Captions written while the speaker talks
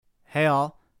Hey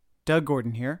all, Doug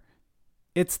Gordon here.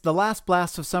 It's the last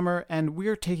blast of summer and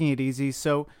we're taking it easy,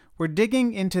 so we're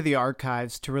digging into the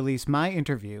archives to release my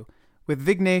interview with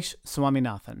Vignesh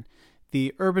Swaminathan,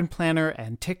 the urban planner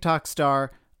and TikTok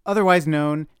star, otherwise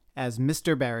known as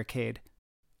Mr. Barricade.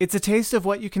 It's a taste of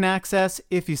what you can access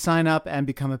if you sign up and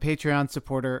become a Patreon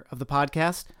supporter of the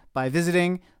podcast by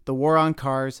visiting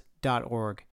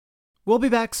thewaroncars.org. We'll be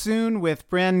back soon with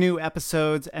brand new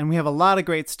episodes, and we have a lot of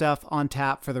great stuff on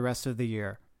tap for the rest of the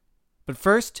year. But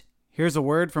first, here's a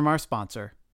word from our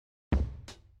sponsor.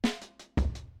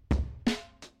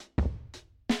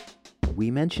 We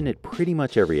mention it pretty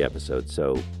much every episode,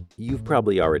 so you've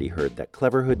probably already heard that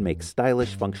Cleverhood makes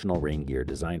stylish, functional rain gear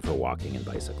designed for walking and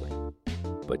bicycling.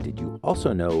 But did you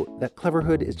also know that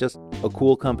Cleverhood is just a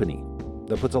cool company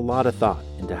that puts a lot of thought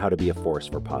into how to be a force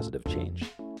for positive change?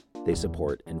 They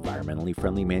support environmentally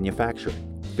friendly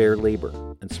manufacturing, fair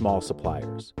labor, and small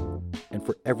suppliers. And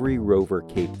for every Rover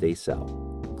cape they sell,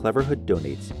 Cleverhood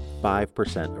donates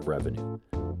 5% of revenue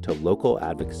to local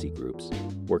advocacy groups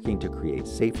working to create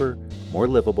safer, more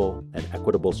livable, and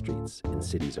equitable streets in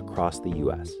cities across the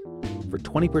U.S. For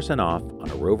 20% off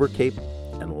on a Rover cape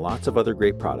and lots of other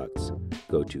great products,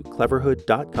 go to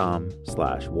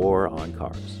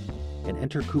cleverhood.com/waroncars and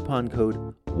enter coupon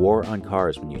code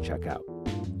WARONCARS when you check out.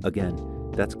 Again,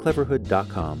 that's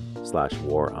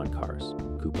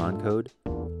cleverhood.com/waroncars. Coupon code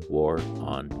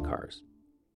WARONCARS.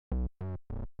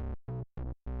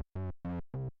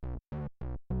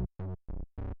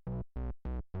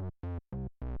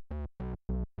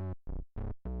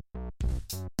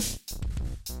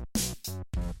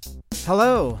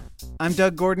 Hello, I'm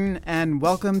Doug Gordon, and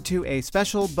welcome to a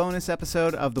special bonus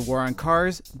episode of The War on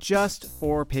Cars just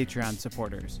for Patreon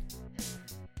supporters.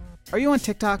 Are you on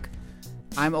TikTok?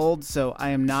 I'm old, so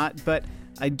I am not, but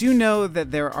I do know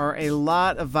that there are a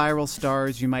lot of viral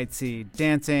stars you might see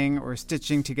dancing or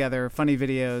stitching together funny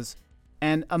videos,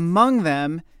 and among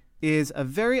them is a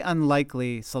very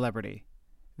unlikely celebrity,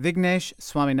 Vignesh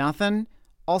Swaminathan,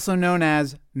 also known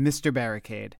as Mr.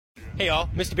 Barricade. Hey y'all,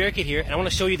 Mr. Barricade here, and I want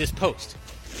to show you this post.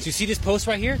 So you see this post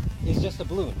right here? It's just a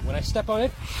balloon. When I step on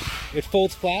it, it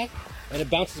folds flat, and it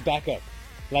bounces back up,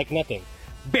 like nothing.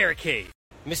 Barricade!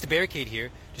 Mr. Barricade here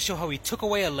to show how he took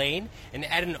away a lane and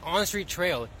added an on-street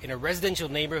trail in a residential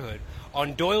neighborhood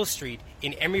on Doyle Street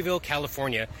in Emeryville,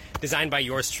 California, designed by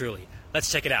yours truly.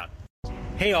 Let's check it out.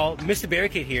 Hey all, Mr.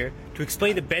 Barricade here to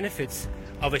explain the benefits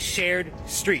of a shared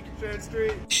street.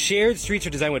 Shared streets are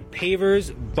designed with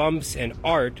pavers, bumps, and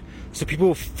art so people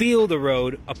will feel the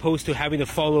road opposed to having to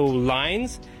follow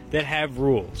lines that have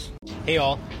rules. Hey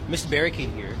all, Mr.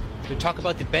 Barricade here to talk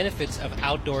about the benefits of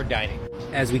outdoor dining.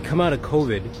 As we come out of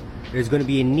COVID, there's going to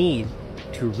be a need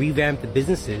to revamp the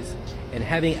businesses, and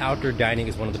having outdoor dining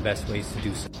is one of the best ways to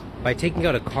do so. By taking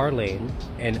out a car lane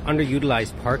and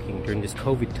underutilized parking during this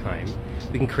COVID time,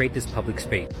 we can create this public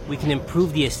space. We can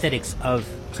improve the aesthetics of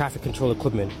traffic control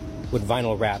equipment with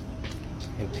vinyl wrap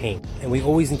and paint. And we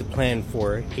always need to plan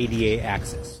for ADA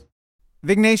access.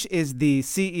 Vignesh is the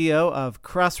CEO of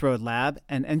Crossroad Lab,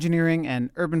 an engineering and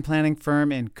urban planning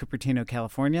firm in Cupertino,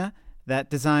 California,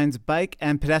 that designs bike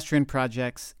and pedestrian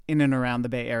projects in and around the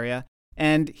Bay Area,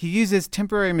 and he uses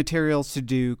temporary materials to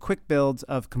do quick builds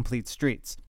of complete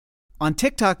streets. On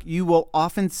TikTok, you will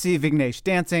often see Vignesh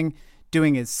dancing,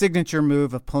 doing his signature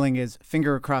move of pulling his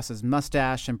finger across his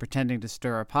mustache and pretending to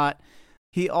stir a pot.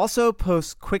 He also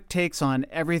posts quick takes on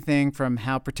everything from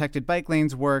how protected bike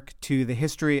lanes work to the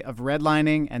history of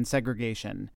redlining and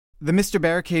segregation. The Mr.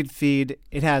 Barricade feed,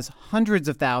 it has hundreds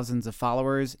of thousands of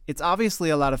followers. It's obviously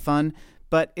a lot of fun,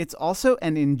 but it's also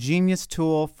an ingenious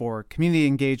tool for community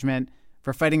engagement,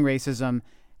 for fighting racism,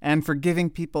 and for giving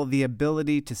people the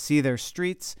ability to see their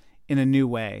streets in a new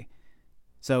way.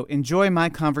 So enjoy my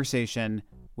conversation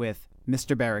with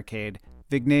Mr. Barricade,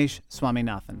 Vignesh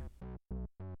Swaminathan.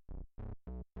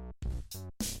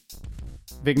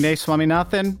 Vignesh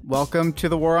Swaminathan, welcome to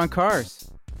the War on Cars.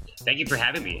 Thank you for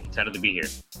having me. Excited to be here.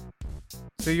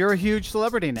 So you're a huge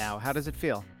celebrity now. How does it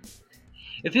feel?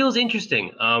 It feels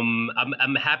interesting.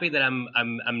 I'm happy that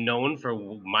I'm known for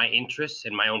my interests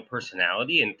and my own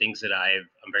personality and things that I'm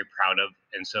very proud of.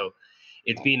 And so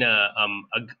it's been a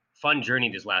fun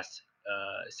journey this last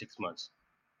 6 months.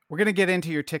 We're going to get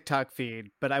into your TikTok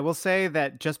feed, but I will say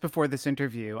that just before this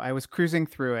interview, I was cruising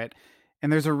through it,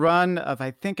 and there's a run of, I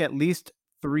think, at least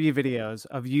 3 videos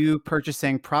of you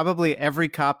purchasing probably every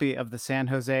copy of the San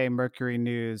Jose Mercury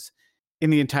News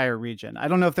in the entire region. I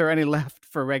don't know if there are any left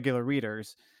for regular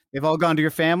readers, They've all gone to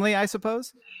your family, I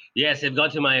suppose? Yes, I've gone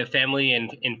to my family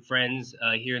and friends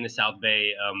here in the South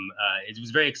Bay. It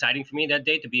was very exciting for me that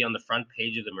day to be on the front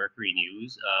page of the Mercury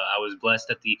News. I was blessed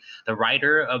that the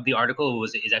writer of the article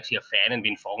is actually a fan and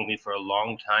been following me for a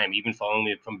long time, even following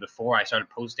me from before I started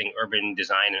posting urban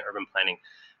design and urban planning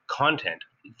content.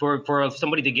 For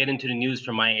somebody to get into the news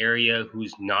from my area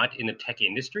who's not in the tech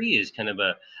industry is kind of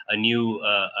a new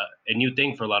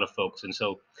thing for a lot of folks, and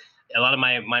so a lot of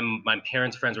my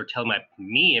parents' friends were telling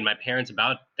me and my parents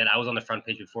about that I was on the front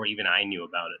page before even I knew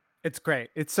about it. It's great.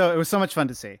 It was so much fun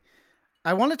to see.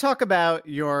 I want to talk about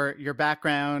your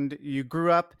background. You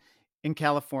grew up in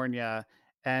California,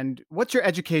 and what's your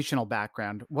educational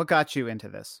background? What got you into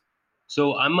this?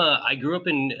 So I grew up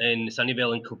in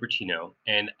Sunnyvale and Cupertino,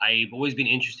 and I've always been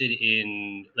interested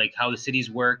in like how the cities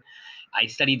work. I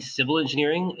studied civil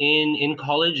engineering in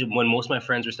college when most of my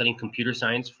friends were studying computer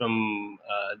science from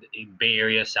the Bay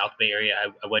Area, South Bay Area.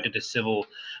 I went into civil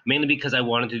mainly because I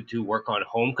wanted to work on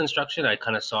home construction. I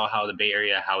kind of saw how the Bay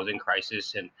Area housing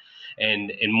crisis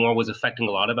and more was affecting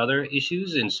a lot of other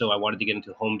issues, and so I wanted to get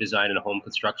into home design and home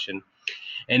construction.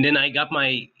 And then I got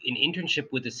an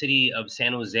internship with the city of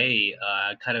San Jose,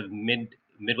 kind of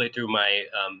midway through my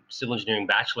civil engineering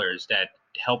bachelor's that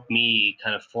helped me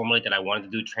kind of formulate that I wanted to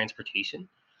do transportation.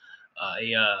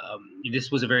 This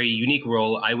was a very unique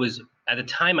role. At the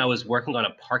time I was working on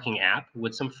a parking app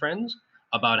with some friends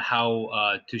about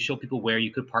how to show people where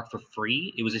you could park for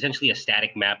free. It was essentially a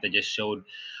static map that just showed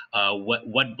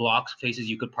what blocks places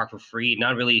you could park for free,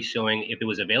 not really showing if it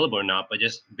was available or not, but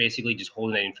just basically just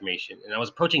holding that information. And I was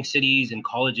approaching cities and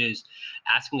colleges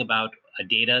asking about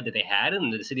data that they had,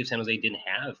 and the city of San Jose didn't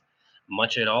have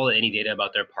much at all any data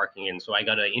about their parking. And so I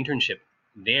got an internship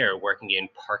there working in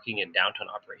parking and downtown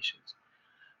operations.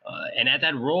 And at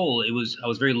that role, I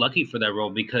was very lucky for that role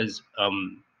because I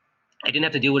didn't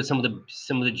have to deal with some of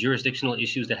the jurisdictional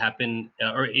issues that happen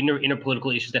or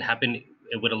interpolitical issues that happen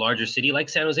with a larger city like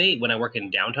San Jose when I work in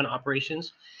downtown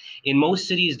operations. In most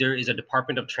cities, there is a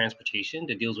Department of Transportation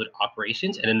that deals with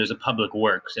operations, and then there's a Public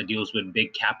Works that deals with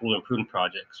big capital improvement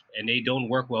projects, and they don't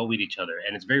work well with each other.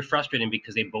 And it's very frustrating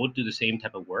because they both do the same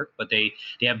type of work, but they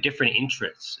have different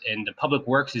interests. And the Public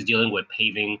Works is dealing with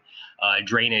paving,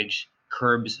 drainage,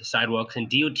 curbs, sidewalks, and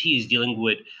DOT is dealing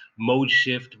with mode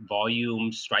shift,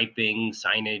 volume, striping,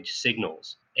 signage,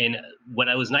 signals. And what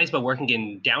I was nice about working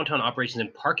in downtown operations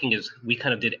and parking is we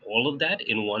kind of did all of that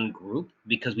in one group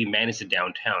because we managed the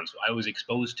downtown. So I was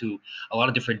exposed to a lot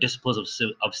of different disciplines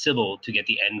of civil to get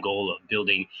the end goal of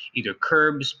building either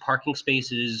curbs, parking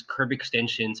spaces, curb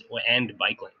extensions, and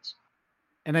bike lanes.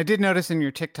 And I did notice in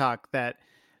your TikTok that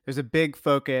there's a big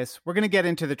focus. We're going to get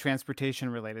into the transportation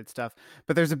related stuff,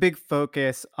 but there's a big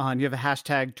focus on you have a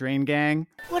hashtag drain gang.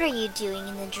 What are you doing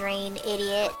in the drain,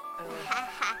 idiot?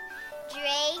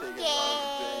 Drain gang.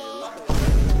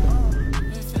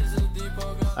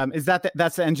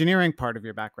 That's the engineering part of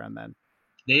your background then?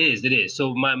 It is.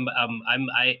 So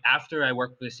after I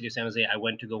worked for the city of San Jose, I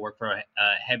went to go work for a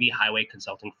heavy highway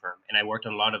consulting firm, and I worked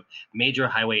on a lot of major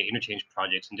highway interchange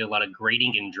projects and did a lot of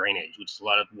grading and drainage, which is a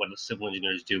lot of what the civil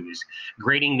engineers do. Is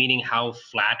grading meaning how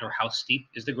flat or how steep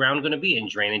is the ground going to be, and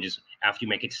drainage is after you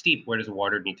make it steep, where does the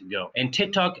water need to go? And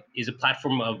TikTok is a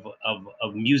platform of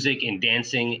music and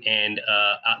dancing and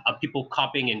of people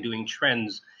copying and doing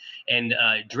trends. And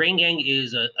Drain Gang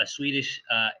is a Swedish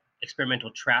experimental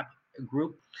trap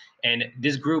group, and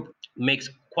this group makes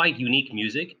quite unique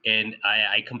music, and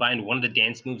I combined one of the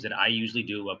dance moves that I usually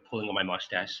do of pulling on my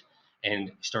mustache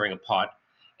and stirring a pot,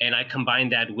 and I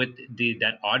combined that with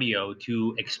that audio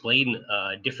to explain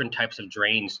different types of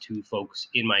drains to folks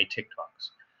in my TikToks.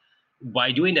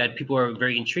 By doing that, people are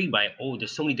very intrigued by, oh,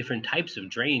 there's so many different types of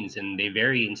drains, and they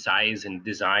vary in size and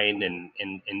design,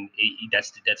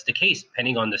 that's the case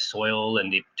depending on the soil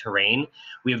and the terrain.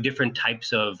 We have different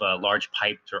types of large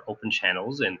pipes or open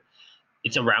channels, and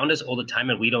it's around us all the time,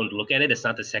 and we don't look at it. It's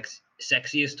not the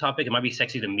sexiest topic. It might be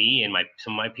sexy to me and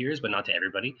some of my peers, but not to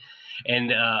everybody.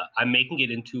 And I'm making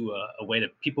it into a way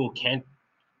that people can't.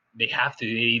 They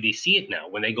see it now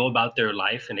when they go about their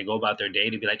life and they go about their day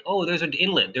to be like, oh, there's an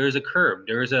inlet, there's a curb,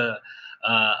 there's a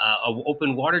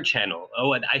open water channel.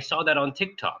 Oh, and I saw that on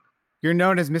TikTok. You're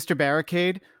known as Mr.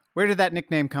 Barricade. Where did that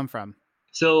nickname come from?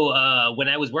 So when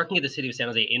I was working at the city of San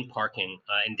Jose in parking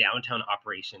in downtown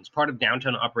operations, part of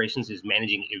downtown operations is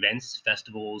managing events,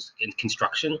 festivals, and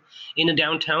construction in the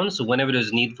downtown. So whenever there's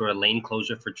a need for a lane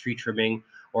closure for tree trimming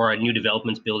or a new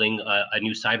development's building a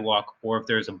new sidewalk, or if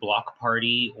there's a block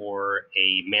party or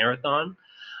a marathon,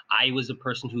 I was the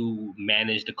person who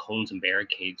managed the cones and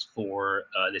barricades for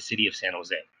the city of San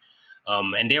Jose.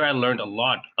 And there I learned a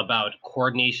lot about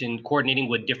coordinating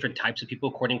with different types of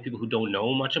people, coordinating people who don't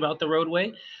know much about the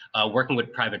roadway, working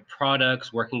with private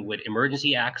products, working with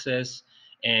emergency access,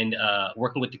 and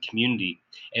working with the community.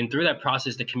 And through that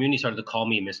process, the community started to call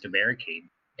me Mr. Barricade.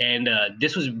 And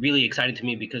this was really exciting to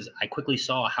me because I quickly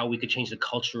saw how we could change the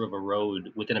culture of a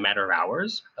road within a matter of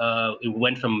hours. It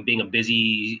went from being a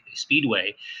busy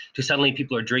speedway to suddenly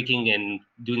people are drinking and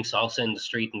doing salsa in the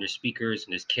street, and there's speakers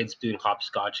and there's kids doing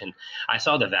hopscotch. And I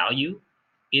saw the value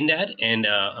in that, and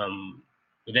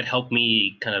that helped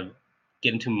me kind of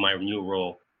get into my new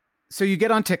role. So you get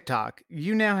on TikTok.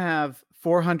 You now have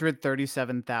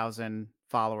 437,000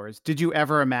 followers. Did you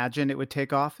ever imagine it would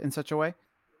take off in such a way?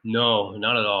 No,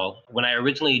 not at all. When I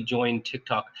originally joined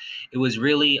TikTok, it was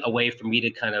really a way for me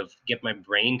to kind of get my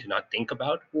brain to not think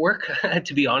about work.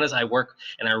 To be honest, I work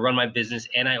and I run my business,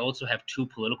 and I also have two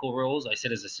political roles. I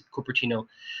sit as a Cupertino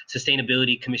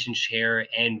Sustainability Commission Chair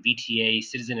and VTA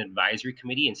Citizen Advisory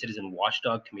Committee and Citizen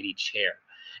Watchdog Committee Chair.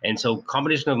 And so,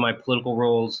 combination of my political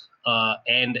roles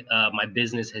and my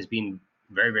business has been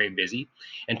very, very busy.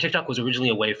 And TikTok was originally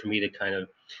a way for me to kind of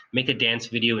make a dance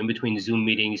video in between Zoom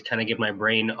meetings, kind of get my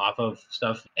brain off of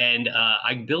stuff. And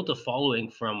I built a following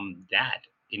from that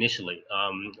initially,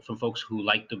 from folks who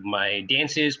liked my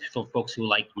dances, from folks who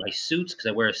liked my suits, because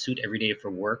I wear a suit every day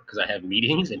for work because I have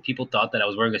meetings, and people thought that I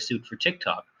was wearing a suit for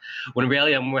TikTok. When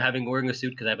really I'm wearing a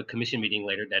suit because I have a commission meeting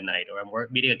later that night, or I'm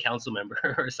meeting a council member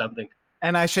or something.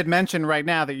 And I should mention right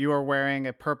now that you are wearing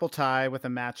a purple tie with a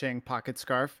matching pocket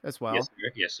scarf as well. Yes,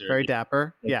 sir. Yes, sir. Very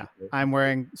dapper. Yeah. I'm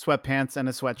wearing sweatpants and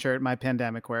a sweatshirt, my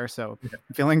pandemic wear. So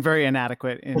feeling very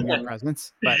inadequate in your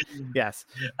presence. But yes.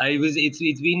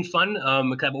 It's been fun.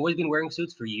 'Cause I've always been wearing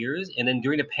suits for years. And then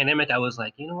during the pandemic, I was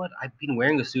like, you know what? I've been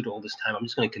wearing a suit all this time. I'm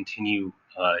just going to continue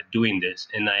doing this.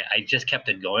 And I just kept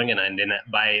it going. And then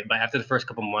by after the first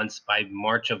couple months, by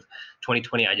March of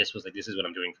 2020, I just was like, this is what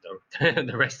I'm doing for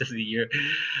the rest of the year.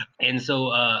 And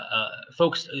so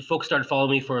folks started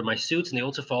following me for my suits, and they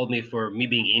also followed me for me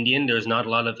being Indian. There's not a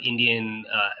lot of Indian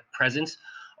presence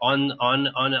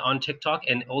on TikTok,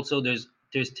 and also there's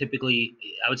typically,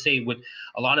 I would say, with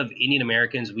a lot of Indian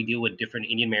Americans, we deal with different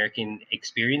Indian American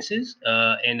experiences,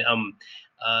 and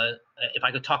if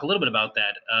I could talk a little bit about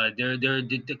that, there are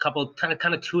a couple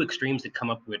kind of two extremes that come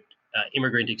up with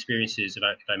immigrant experiences,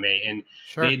 if I may. And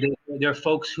sure. there are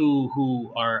folks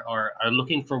who are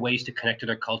looking for ways to connect to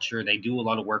their culture. They do a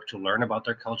lot of work to learn about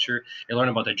their culture. They learn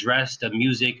about the dress, the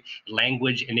music,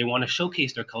 language, and they want to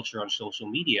showcase their culture on social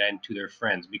media and to their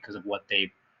friends because of what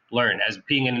they learn. As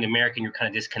being an American, you're kind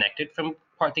of disconnected from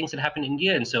things that happen in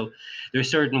India, and so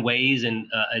there's certain ways and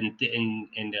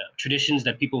traditions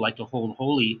that people like to hold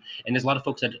holy, and there's a lot of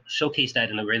folks that showcase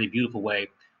that in a really beautiful way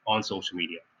on social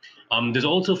media. There's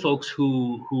also folks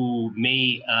who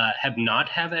may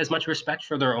have as much respect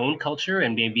for their own culture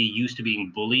and may be used to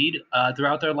being bullied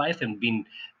throughout their life and being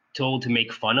told to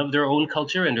make fun of their own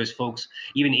culture. And there's folks,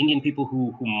 even Indian people,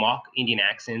 who mock Indian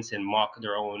accents and mock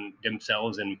their own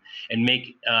themselves and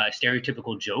make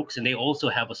stereotypical jokes. And they also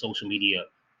have a social media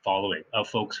following of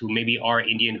folks who maybe are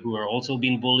Indian who are also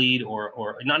being bullied,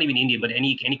 or not even Indian, but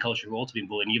any culture who are also being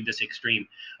bullied. And you have this extreme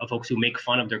of folks who make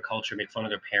fun of their culture, make fun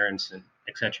of their parents, and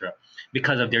etc.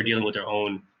 because of they're dealing with their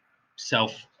own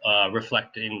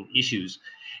self-reflecting issues.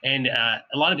 And a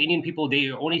lot of Indian people,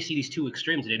 they only see these two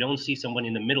extremes. They don't see someone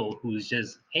in the middle who's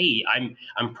just, hey,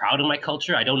 I'm proud of my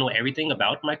culture. I don't know everything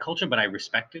about my culture, but I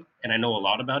respect it and I know a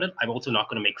lot about it. I'm also not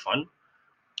going to make fun.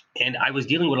 And I was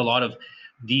dealing with a lot of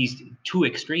these two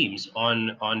extremes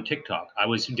on TikTok. I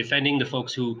was defending the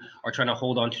folks who are trying to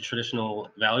hold on to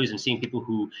traditional values and seeing people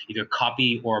who either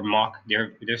copy or mock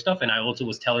their stuff. And I also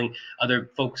was telling other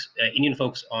folks, Indian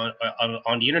folks on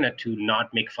the internet, to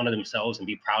not make fun of themselves and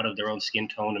be proud of their own skin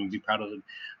tone and be proud of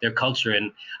their culture.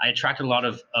 And I attracted a lot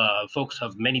of folks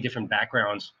of many different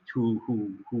backgrounds who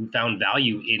found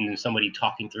value in somebody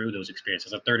talking through those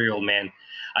experiences. As a 30-year-old man,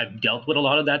 I've dealt with a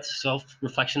lot of that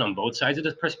self-reflection on both sides of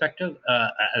this perspective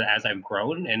as I've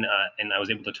grown, and I was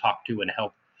able to talk to and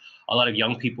help a lot of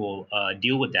young people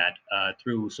deal with that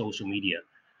through social media.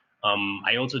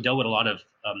 I also dealt with a lot of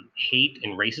hate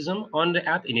and racism on the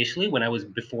app initially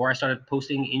before I started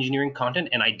posting engineering content,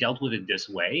 and I dealt with it this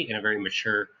way in a very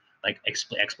mature, like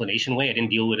explanation way. I didn't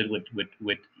deal with it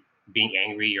with being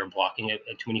angry or blocking it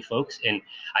too many folks, and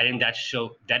I think that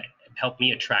helped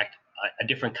me attract a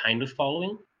different kind of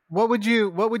following. What would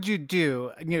you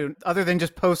do, other than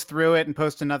just post through it and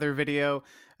post another video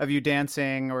of you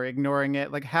dancing or ignoring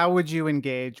it? Like, how would you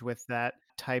engage with that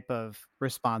type of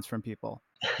response from people?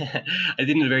 I did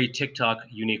it in a very TikTok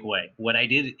unique way. What I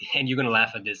did, and you're gonna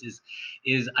laugh at this,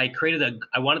 is I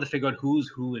wanted to figure out who's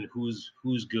who and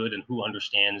who's good and who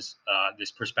understands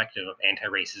this perspective of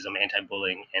anti-racism,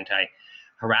 anti-bullying,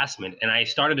 anti-harassment, and I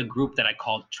started a group that I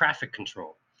called Traffic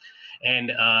Control.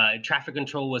 And Traffic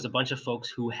Control was a bunch of folks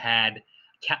who had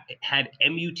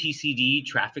MUTCD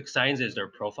traffic signs as their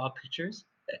profile pictures.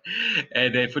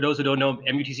 And for those who don't know,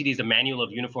 MUTCD is a manual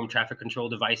of uniform traffic control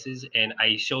devices. And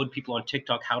I showed people on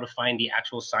TikTok how to find the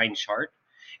actual sign chart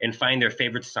and find their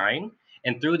favorite sign.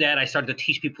 And through that, I started to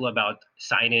teach people about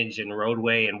signage and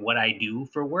roadway and what I do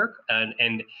for work.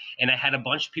 And I had a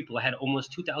bunch of people. I had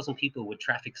almost 2,000 people with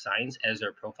traffic signs as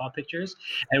their profile pictures.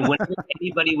 And when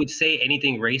anybody would say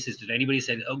anything racist, if anybody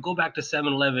said, "Oh, go back to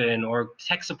 7-Eleven or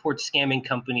tech support scamming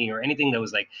company," or anything that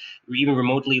was like even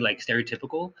remotely like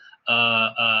stereotypical,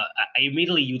 I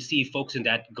immediately you'd see folks in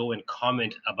that go and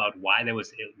comment about why that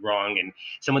was wrong, and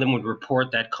some of them would report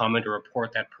that comment or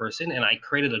report that person. And I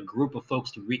created a group of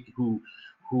folks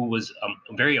who was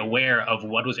very aware of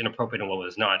what was inappropriate and what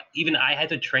was not. Even I had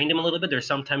to train them a little bit. There's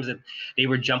sometimes that they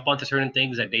would jump onto certain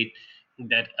things that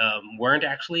weren't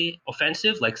actually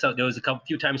offensive. Like, so there was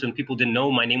few times when people didn't know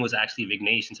my name was actually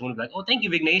Vignesh, and someone would be like, "Oh, thank you,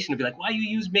 Vignesh," and I'd be like, "Why are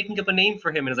you making up a name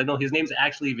for him?" And it's like, "No, his name's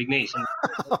actually Vignesh."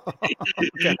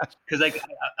 Because like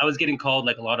I was getting called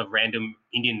like a lot of random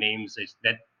Indian names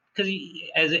that because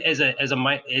as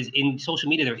in social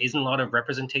media there isn't a lot of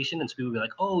representation, and so people will be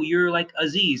like, "Oh, you're like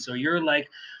Aziz," or "You're like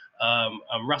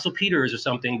Russell Peters," or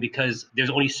something, because there's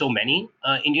only so many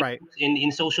Indian Right.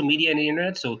 in social media and the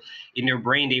internet. So in their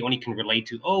brain, they only can relate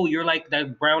to, "Oh, you're like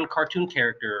that brown cartoon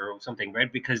character," or something,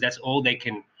 right? Because that's all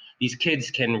these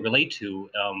kids can relate to,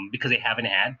 because they haven't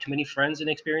had too many friends and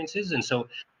experiences. And so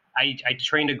I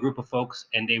trained a group of folks,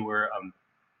 and they were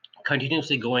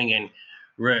continuously going and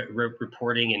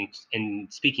reporting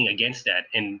and speaking against that.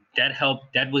 And that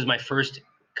helped. That was my first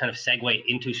kind of segue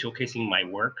into showcasing my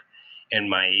work and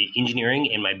my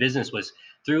engineering and my business, was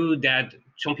through that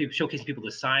showcasing people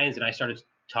the signs. And I started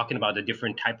talking about the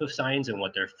different type of signs and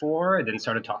what they're for, and then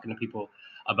started talking to people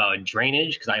about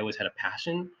drainage, because I always had a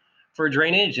passion for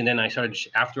drainage. And then I started,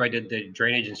 after I did the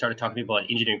drainage and started talking to people about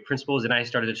engineering principles, and I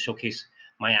started to showcase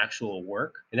my actual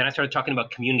work. And then I started talking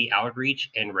about community outreach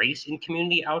and race in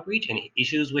community outreach and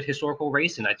issues with historical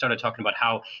race. And I started talking about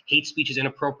how hate speech is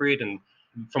inappropriate, and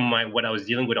from what I was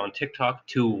dealing with on TikTok,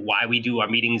 to why we do our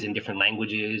meetings in different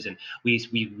languages, and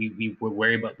we were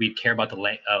worried about, we care about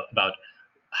about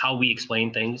how we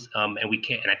explain things, and we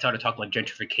can't. And I started talking about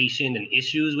gentrification and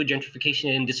issues with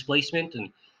gentrification and displacement,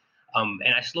 and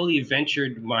I slowly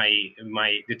ventured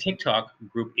the TikTok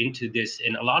group into this.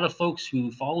 And a lot of folks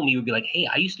who follow me would be like, "Hey,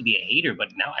 I used to be a hater, but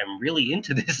now I'm really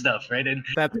into this stuff," right? And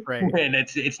That's great. and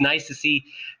it's nice to see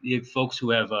the folks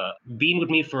who have been with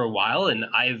me for a while, and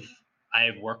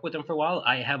I've worked with them for a while.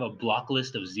 I have a block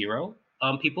list of 0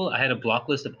 people. I had a block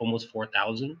list of almost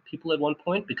 4,000 people at one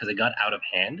point, because it got out of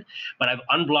hand. But I've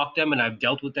unblocked them, and I've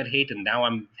dealt with that hate, and now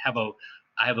I have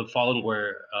a following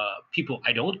where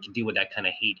I don't deal with that kind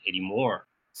of hate anymore.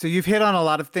 So you've hit on a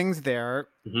lot of things there,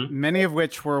 Mm-hmm. many of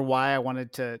which were why I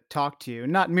wanted to talk to you,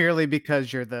 not merely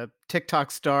because you're the TikTok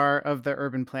star of the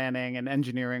urban planning and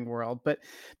engineering world, but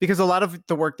because a lot of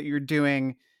the work that you're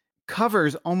doing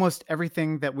covers almost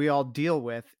everything that we all deal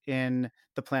with in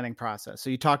the planning process. So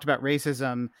you talked about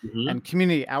racism Mm-hmm. and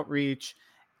community outreach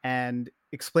and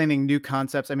explaining new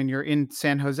concepts. I mean, you're in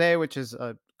San Jose, which is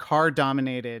a car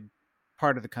dominated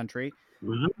part of the country.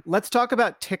 Mm-hmm. Let's talk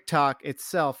about TikTok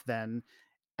itself then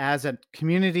as a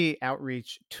community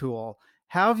outreach tool.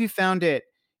 How have you found it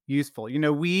useful? You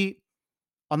know, we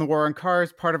on the War on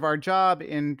Cars, part of our job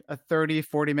in a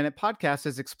 30-40 minute podcast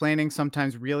is explaining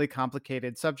sometimes really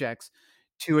complicated subjects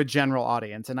to a general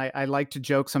audience. And I like to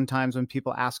joke sometimes when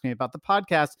people ask me about the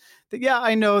podcast that, yeah,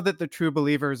 I know that the true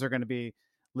believers are going to be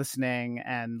listening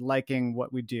and liking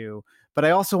what we do. But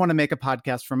I also want to make a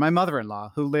podcast for my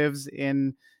mother-in-law who lives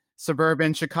in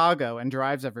suburban Chicago and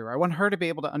drives everywhere. I want her to be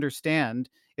able to understand,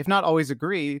 if not always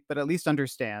agree, but at least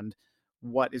understand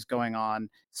what is going on.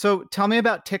 So tell me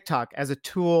about TikTok as a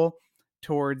tool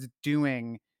towards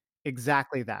doing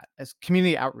exactly that, as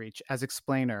community outreach, as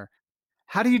explainer.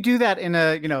 How do you do that in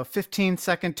a,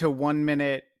 15-second to 1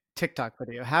 minute TikTok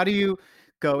video? How do you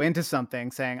go into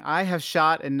something saying, I have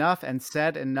shot enough and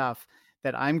said enough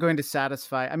that I'm going to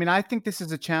satisfy? I mean, I think this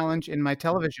is a challenge in my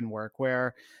television work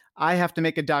where I have to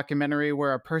make a documentary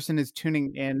where a person is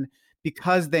tuning in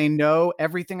because they know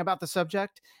everything about the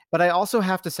subject, but I also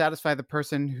have to satisfy the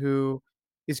person who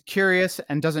is curious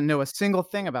and doesn't know a single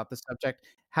thing about the subject.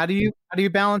 How do you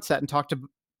balance that and talk to,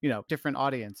 different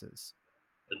audiences?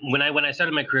 When I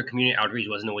started my career, community outreach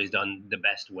wasn't always done the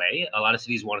best way. A lot of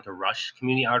cities wanted to rush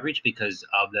community outreach because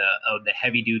of the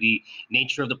heavy duty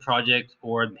nature of the project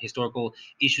or historical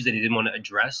issues that they didn't want to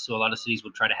address. So a lot of cities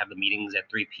would try to have the meetings at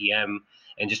 3 p.m.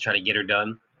 and just try to get her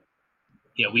done.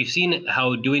 Yeah, we've seen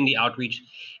how doing the outreach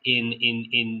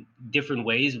in different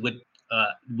ways with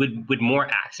more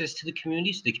access to the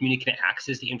community, so the community can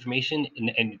access the information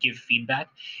and give feedback,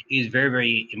 is very,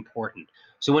 very important.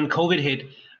 So when COVID hit,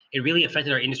 it really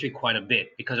affected our industry quite a bit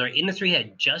because our industry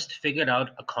had just figured out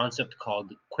a concept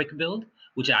called quick build,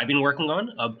 which I've been working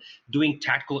on, of doing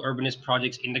tactical urbanist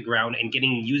projects in the ground and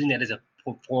using that as a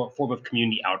form of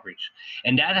community outreach.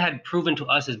 And that had proven to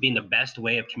us as being the best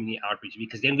way of community outreach,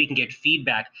 because then we can get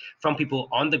feedback from people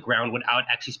on the ground without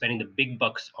actually spending the big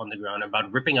bucks on the ground.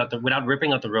 Without ripping out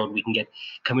the road, we can get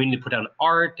community to put down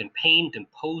art and paint and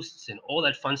posts and all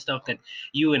that fun stuff that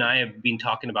you and I have been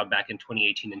talking about back in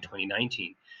 2018 and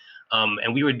 2019.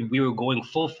 And we were going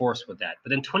full force with that. But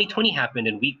then 2020 happened,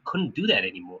 and we couldn't do that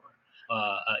anymore.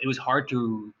 It was hard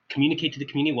to communicate to the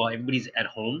community while everybody's at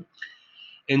home.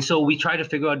 And so we tried to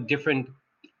figure out different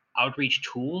outreach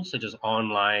tools, such as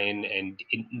online, and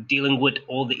dealing with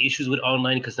all the issues with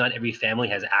online, because not every family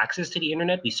has access to the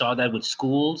internet. We saw that with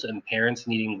schools and parents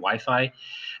needing Wi-Fi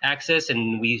access,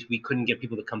 and we couldn't get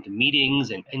people to come to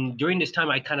meetings. And during this time,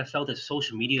 I kind of felt that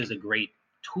social media is a great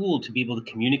tool to be able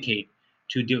to communicate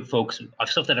to folks of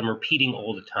stuff that I'm repeating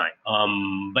all the time.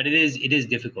 But it is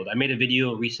difficult. I made a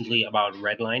video recently about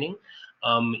redlining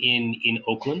in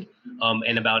Oakland,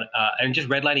 and about and just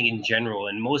redlining in general.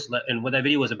 And what that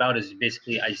video was about is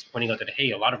basically I was pointing out that,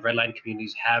 hey, a lot of redline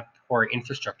communities have poor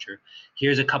infrastructure.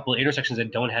 Here's a couple of intersections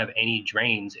that don't have any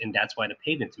drains, and that's why the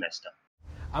pavement's messed up.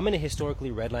 I'm in a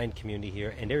historically redlined community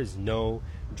here, and there is no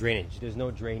drainage. There's no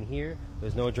drain here.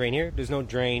 There's no drain here. There's no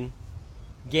drain.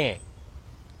 Gang.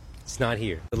 It's not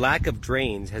here. The lack of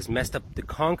drains has messed up the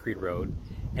concrete road,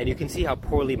 and you can see how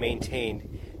poorly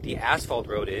maintained the asphalt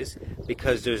road is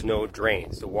because there's no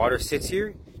drains. The water sits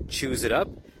here, chews it up,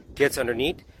 gets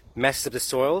underneath, messes up the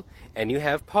soil, and you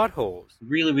have potholes.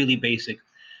 Really, really basic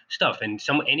stuff. And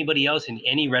anybody else in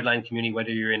any redline community,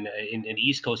 whether you're in the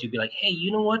East Coast, you'd be like, hey,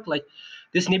 you know what? Like,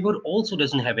 this neighborhood also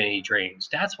doesn't have any drains.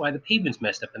 That's why the pavement's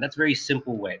messed up. And that's a very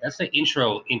simple way. That's the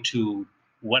intro into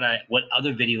what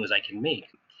other videos I can make.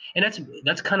 And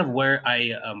that's kind of where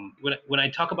when I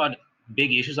talk about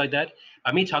big issues like that,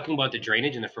 by me talking about the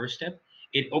drainage in the first step,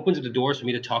 it opens up the doors for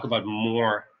me to talk about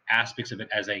more aspects of it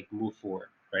as I move forward,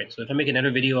 right? So if I make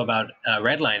another video about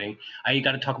redlining, I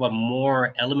got to talk about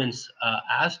more elements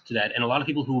asked to that. And a lot of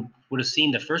people who would have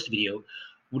seen the first video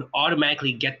would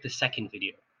automatically get the second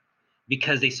video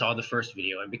because they saw the first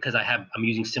video, and because I'm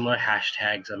using similar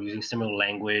hashtags, I'm using similar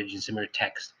language and similar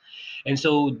text. And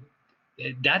so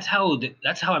that's how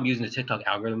I'm using the TikTok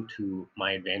algorithm to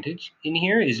my advantage in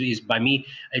here is by me.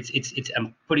 It's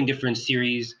I'm putting different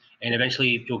series, and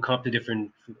eventually it will come up to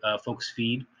different folks'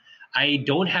 feed. I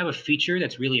don't have a feature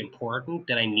that's really important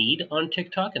that I need on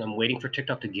TikTok, and I'm waiting for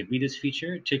TikTok to give me this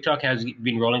feature. TikTok has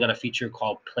been rolling out a feature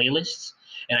called playlists,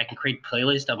 and I can create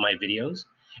playlists of my videos.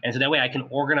 And so that way I can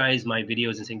organize my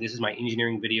videos and saying, this is my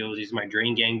engineering videos, these are my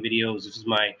drain gang videos, this is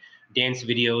my dance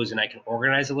videos, and I can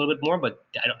organize a little bit more, but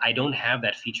I don't have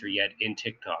that feature yet in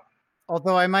TikTok.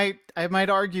 Although I might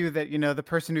argue that, the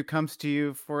person who comes to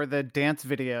you for the dance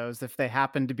videos, if they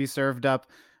happen to be served up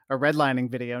a redlining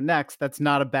video next, that's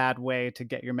not a bad way to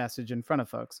get your message in front of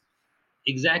folks.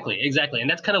 Exactly. And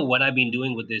that's kind of what I've been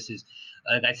doing with this is,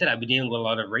 like I said, I've been dealing with a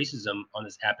lot of racism on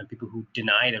this app and people who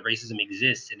deny that racism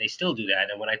exists, and they still do that.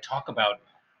 And when I talk about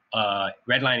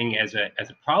redlining as a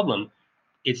problem,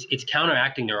 it's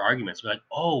counteracting their arguments. We're like,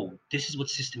 oh, this is what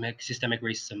systemic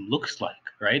racism looks like,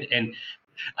 right? And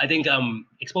I think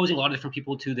exposing a lot of different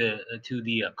people to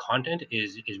the content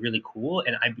is really cool.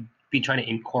 And I've been trying to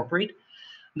incorporate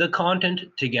the content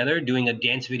together, doing a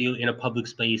dance video in a public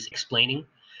space, explaining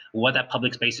what that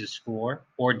public space is for,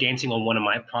 or dancing on one of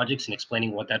my projects and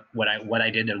explaining what I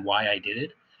did and why I did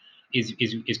it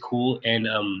is cool. And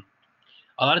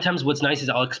a lot of times what's nice is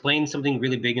I'll explain something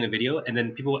really big in a video, and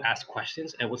then people will ask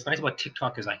questions. And what's nice about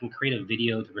TikTok is I can create a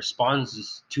video that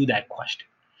responds to that question.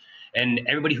 And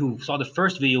everybody who saw the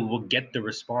first video will get the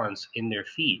response in their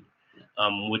feed,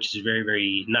 which is very,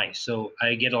 very nice. So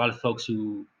I get a lot of folks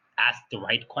who ask the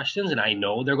right questions, and I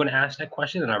know they're going to ask that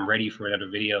question, and I'm ready for another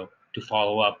video to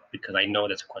follow up because I know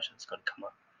that's a question that's going to come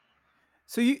up.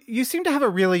 So you seem to have a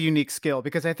really unique skill,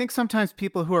 because I think sometimes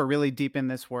people who are really deep in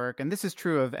this work, and this is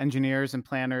true of engineers and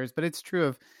planners, but it's true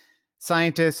of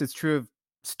scientists, it's true of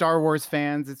Star Wars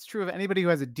fans, it's true of anybody who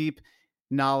has a deep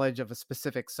knowledge of a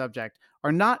specific subject,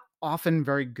 are not often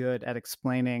very good at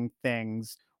explaining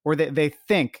things or they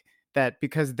think that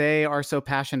because they are so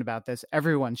passionate about this,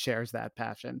 everyone shares that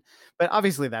passion. But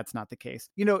obviously that's not the case.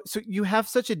 So you have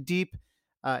such a deep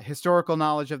historical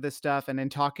knowledge of this stuff. And in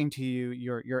talking to you,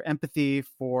 your empathy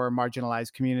for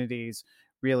marginalized communities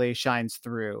really shines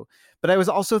through. But I was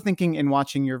also thinking in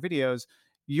watching your videos,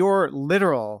 your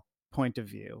literal point of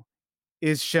view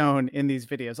is shown in these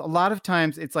videos. A lot of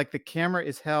times it's like the camera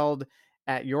is held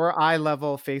at your eye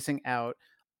level facing out.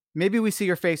 Maybe we see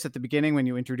your face at the beginning when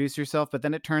you introduce yourself, but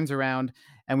then it turns around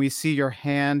and we see your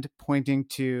hand pointing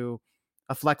to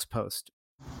a flex post.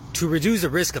 To reduce the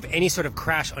risk of any sort of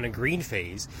crash on a green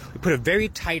phase, we put a very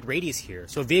tight radius here,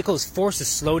 so a vehicle is forced to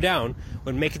slow down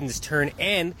when making this turn,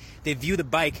 and they view the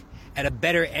bike at a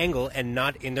better angle and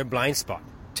not in their blind spot.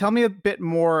 Tell me a bit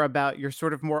more about your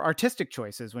sort of more artistic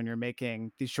choices when you're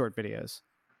making these short videos.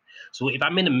 So if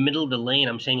I'm in the middle of the lane,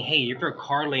 I'm saying, hey, if you're a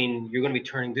car lane, you're going to be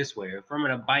turning this way. Or if I'm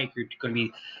on a bike, you're going to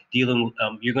be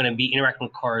you're going to be interacting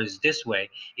with cars this way,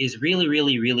 is really,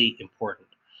 really, really important.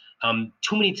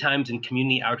 Too many times in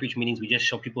community outreach meetings, we just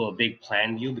show people a big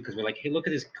plan view because we're like, hey, look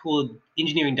at this cool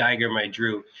engineering diagram I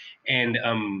drew. And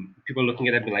people are looking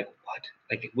at it and be like, what?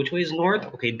 Like, which way is north?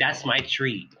 Okay, that's my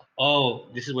tree. Oh,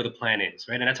 this is where the plan is,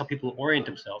 right? And that's how people orient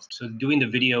themselves. So doing the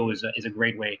video is a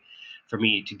great way for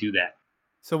me to do that.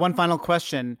 So one final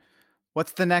question.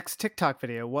 What's the next TikTok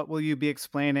video? What will you be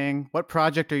explaining? What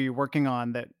project are you working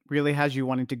on that really has you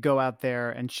wanting to go out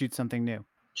there and shoot something new?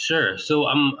 Sure. So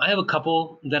I have a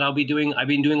couple that I'll be doing. I've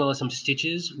been doing some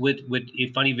stitches with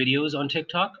funny videos on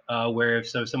TikTok, where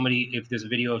if there's a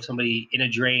video of somebody in a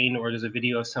drain, or there's a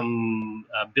video of some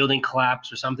building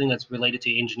collapse or something that's related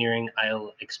to engineering,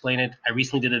 I'll explain it. I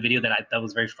recently did a video that I thought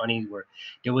was very funny, where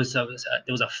there was a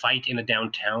fight in a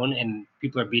downtown and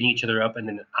people are beating each other up, and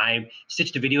then I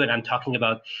stitched a video and I'm talking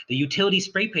about the utility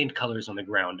spray paint colors on the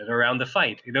ground and around the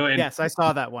fight. And yes, I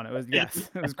saw that one. It was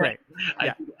great.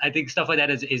 Yeah. I think stuff like that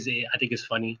is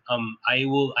funny.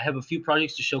 I have a few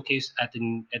projects to showcase at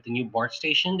the new BART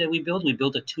station that we built. We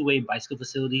built a two-way bicycle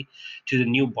facility to the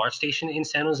new BART station in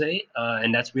San Jose,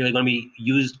 and that's really going to be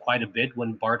used quite a bit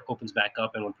when BART opens back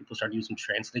up and when people start using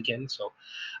transit again. So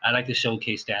I like to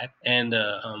showcase that. And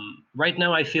right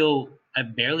now I feel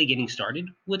I'm barely getting started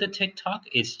with a TikTok.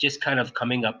 It's just kind of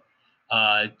coming up.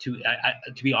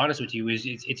 To be honest with you,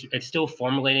 it's still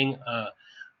formulating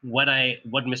what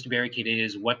Mr. Barricade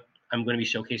is, what I'm going to be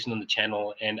showcasing on the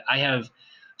channel. And I have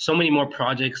so many more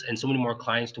projects and so many more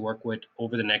clients to work with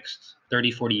over the next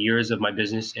 30, 40 years of my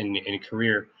business and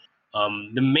career.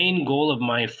 The main goal of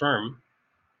my firm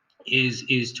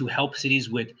is to help cities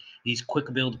with these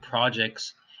quick build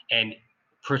projects and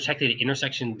protected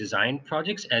intersection design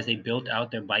projects as they build out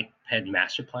their bike ped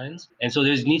master plans. And so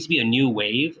there needs to be a new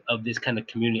wave of this kind of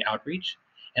community outreach.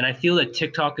 And I feel that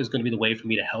TikTok is going to be the way for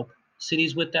me to help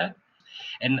cities with that.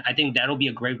 And I think that'll be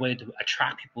a great way to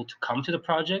attract people to come to the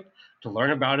project, to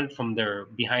learn about it from their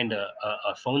behind a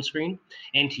phone screen,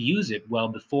 and to use it well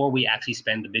before we actually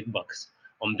spend the big bucks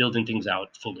on building things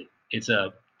out fully. It's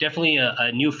definitely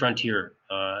a new frontier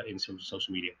in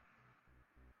social media.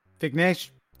 Vignesh,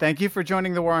 thank you for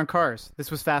joining the War on Cars. This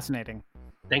was fascinating.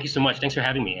 Thank you so much. Thanks for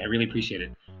having me. I really appreciate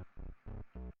it.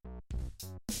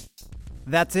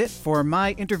 That's it for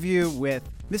my interview with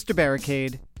Mr.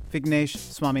 Barricade, Vignesh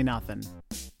Swaminathan.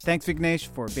 Thanks, Vignesh,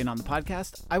 for being on the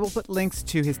podcast. I will put links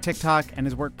to his TikTok and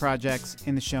his work projects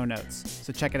in the show notes,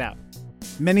 so check it out.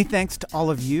 Many thanks to all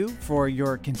of you for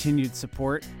your continued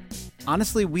support.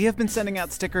 Honestly, we have been sending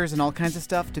out stickers and all kinds of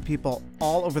stuff to people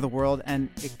all over the world, and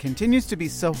it continues to be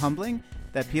so humbling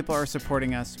that people are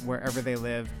supporting us wherever they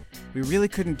live. We really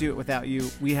couldn't do it without you.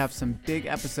 We have some big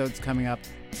episodes coming up.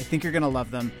 I think you're going to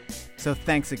love them. So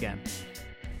thanks again.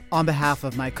 On behalf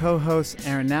of my co-hosts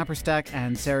Aaron Naperstack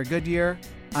and Sarah Goodyear,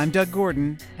 I'm Doug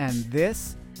Gordon, and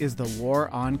this is The War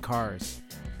on Cars.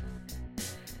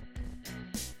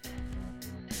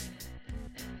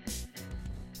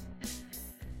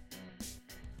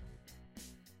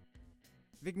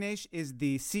 Vignesh is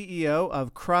the CEO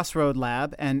of Crossroad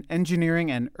Lab, an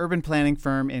engineering and urban planning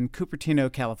firm in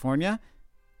Cupertino, California.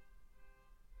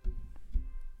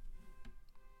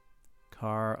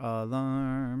 Car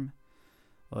alarm.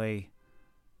 Oi.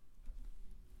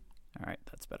 All right,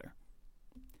 that's better.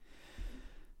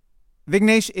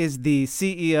 Vignesh is the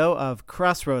CEO of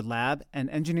Crossroad Lab, an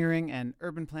engineering and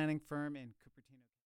urban planning firm in